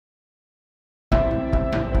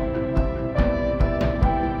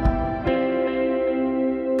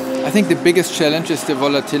I think the biggest challenge is the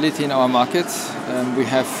volatility in our markets. We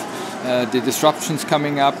have the disruptions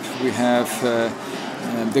coming up. We have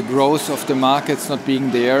the growth of the markets not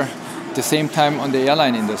being there. At the same time, on the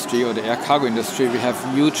airline industry or the air cargo industry, we have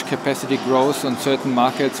huge capacity growth on certain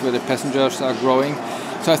markets where the passengers are growing.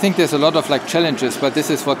 So I think there's a lot of challenges, but this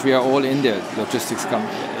is what we are all in the logistics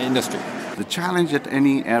industry. The challenge at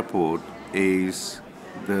any airport is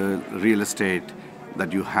the real estate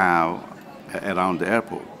that you have around the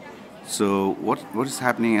airport. So what is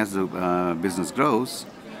happening as the business grows,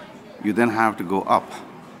 you then have to go up.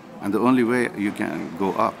 And the only way you can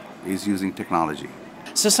go up is using technology.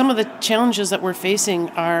 So some of the challenges that we're facing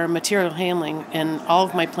are material handling in all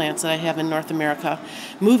of my plants that I have in North America,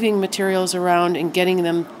 moving materials around and getting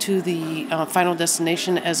them to the final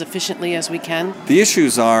destination as efficiently as we can. The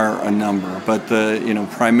issues are a number, but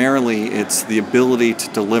primarily it's the ability to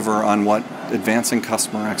deliver on what advancing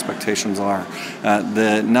customer expectations are.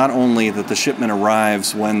 Not only that the shipment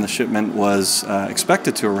arrives when the shipment was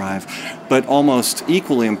expected to arrive, but almost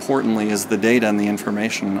equally importantly is the data and the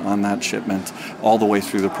information on that shipment all the way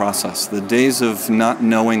through the process. The days of not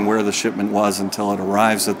knowing where the shipment was until it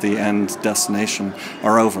arrives at the end destination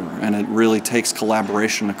are over, and it really takes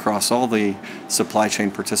collaboration across all the supply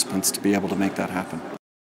chain participants to be able to make that happen.